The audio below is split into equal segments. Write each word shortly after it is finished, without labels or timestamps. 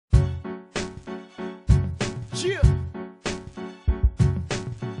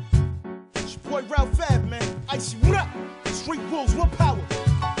boy Ralph Fab, man. Icy, what up? Street rules, what power? Top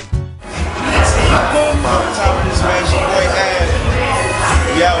of this, man, it's your boy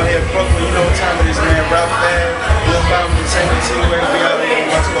AVE. We out here in Brooklyn, you know what time it is, man. Ralph Fab, Lil Bama, Entertainment Team, we out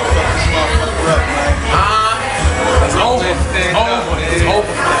here. Let's go fuck this motherfucker up, man. It's over. It's over.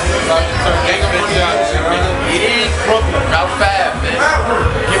 It is Brooklyn. Ralph Fab, man.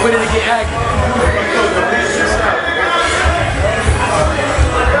 Get with it and get active.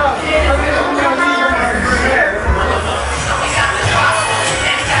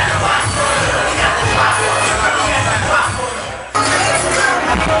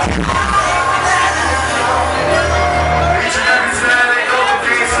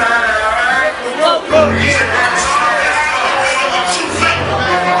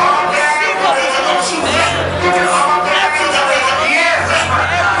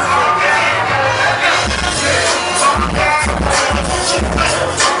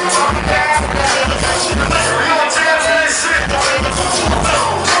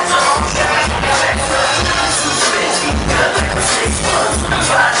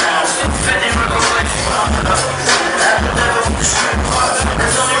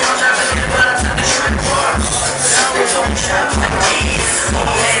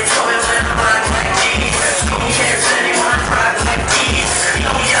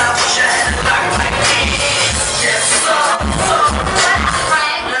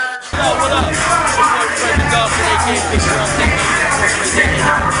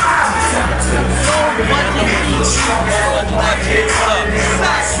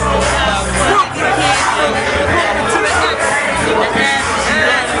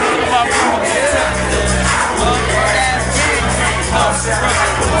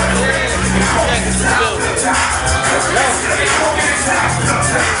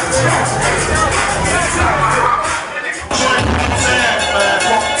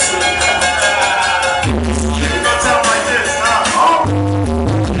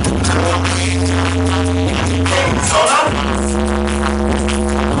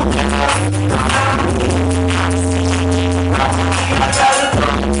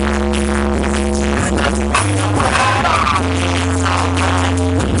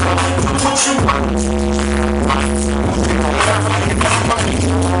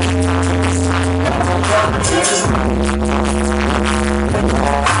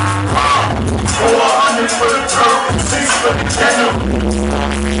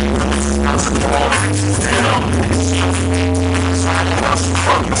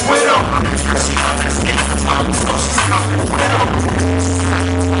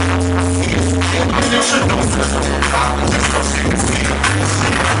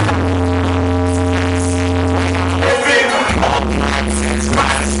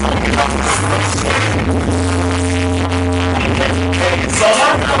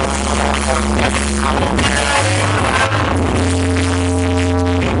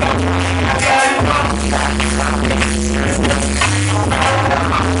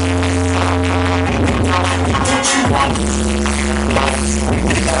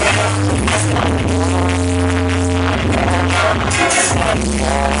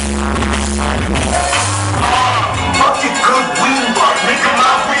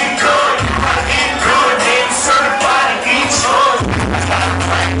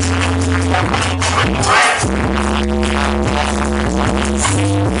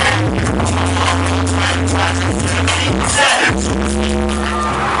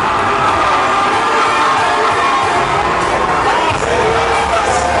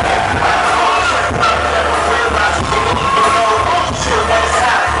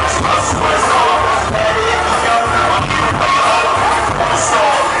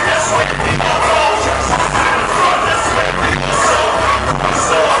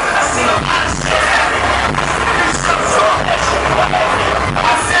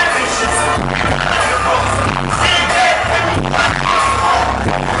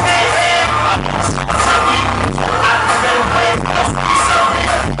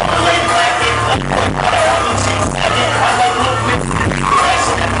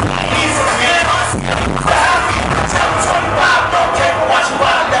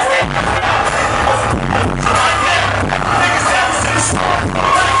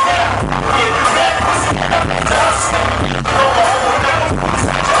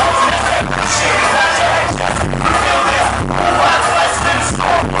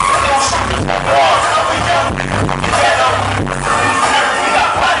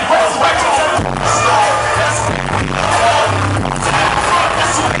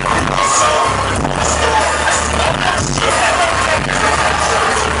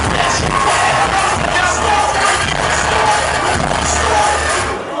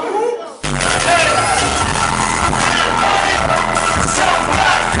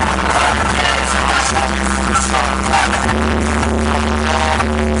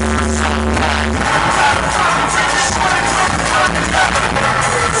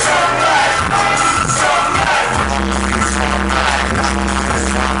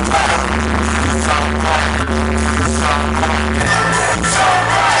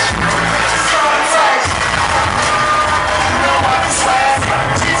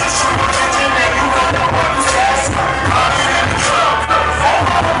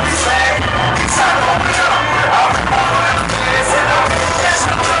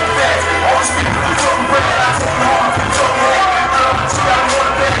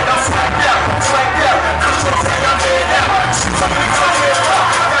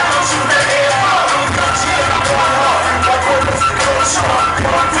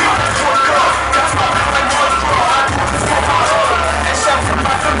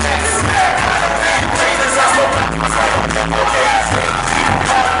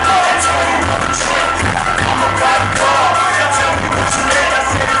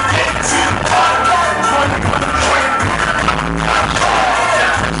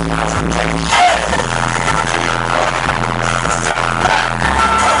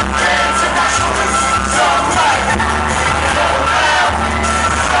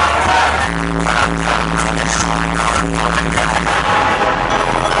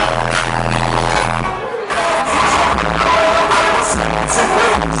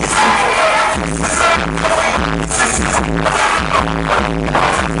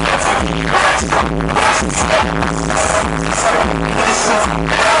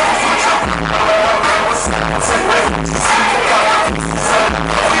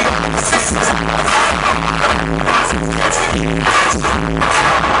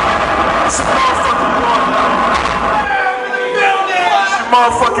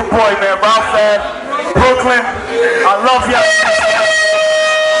 Motherfucking boy, man, Ralph Ave, Brooklyn. I love y'all.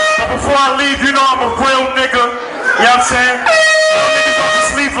 But before I leave, you know I'm a real nigga. You know what I'm saying? Niggas don't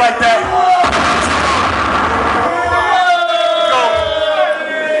just leave like that. Yo,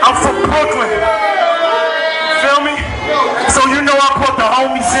 I'm from Brooklyn. Feel me? So you know I brought the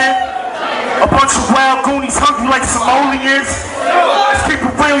homies in. A bunch of wild goonies hungry like Somalians. Let's keep it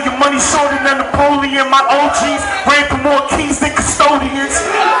real, your money shorter than Napoleon. My OGs ran through more keys than custodians.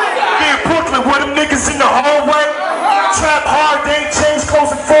 Yeah, Brooklyn, where them niggas in the hallway. Trap hard, they ain't changed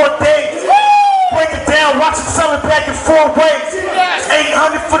clothes in 4 days. Break it down, watch it sell it back in 4 ways.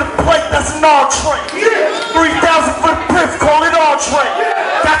 800 for the plate, that's an entree. 3,000 for the piff, call it entree.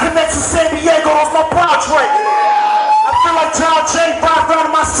 Got connections in San Diego, that's my portrait. I feel like John Jay, ride around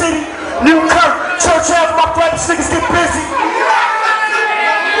in my city. New Kirk, church house, my flaps niggas get busy.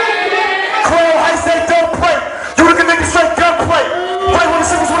 Crown Heights, they don't play. You look at niggas straight gunplay. Play with the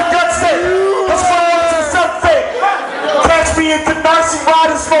singles with a gun set. Let's fly over to the sunset. Catch me in the Canarsie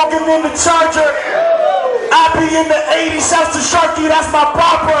riding, smoking in the Charger. I be in the 80s, shouts to Sharky, that's my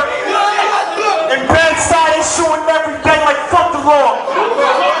popper. In bedside, they shooting everything like fuck the law.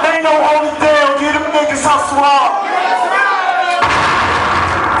 Ain't no holding down, get them niggas hustle hard.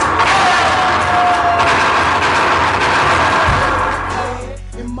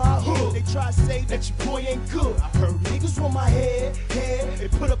 Try to say that your boy ain't good. I heard niggas want my head, they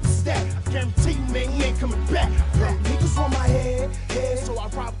put up a stack. I guarantee you, man, he ain't coming back. I heard niggas want my head, so I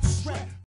rob with the strap.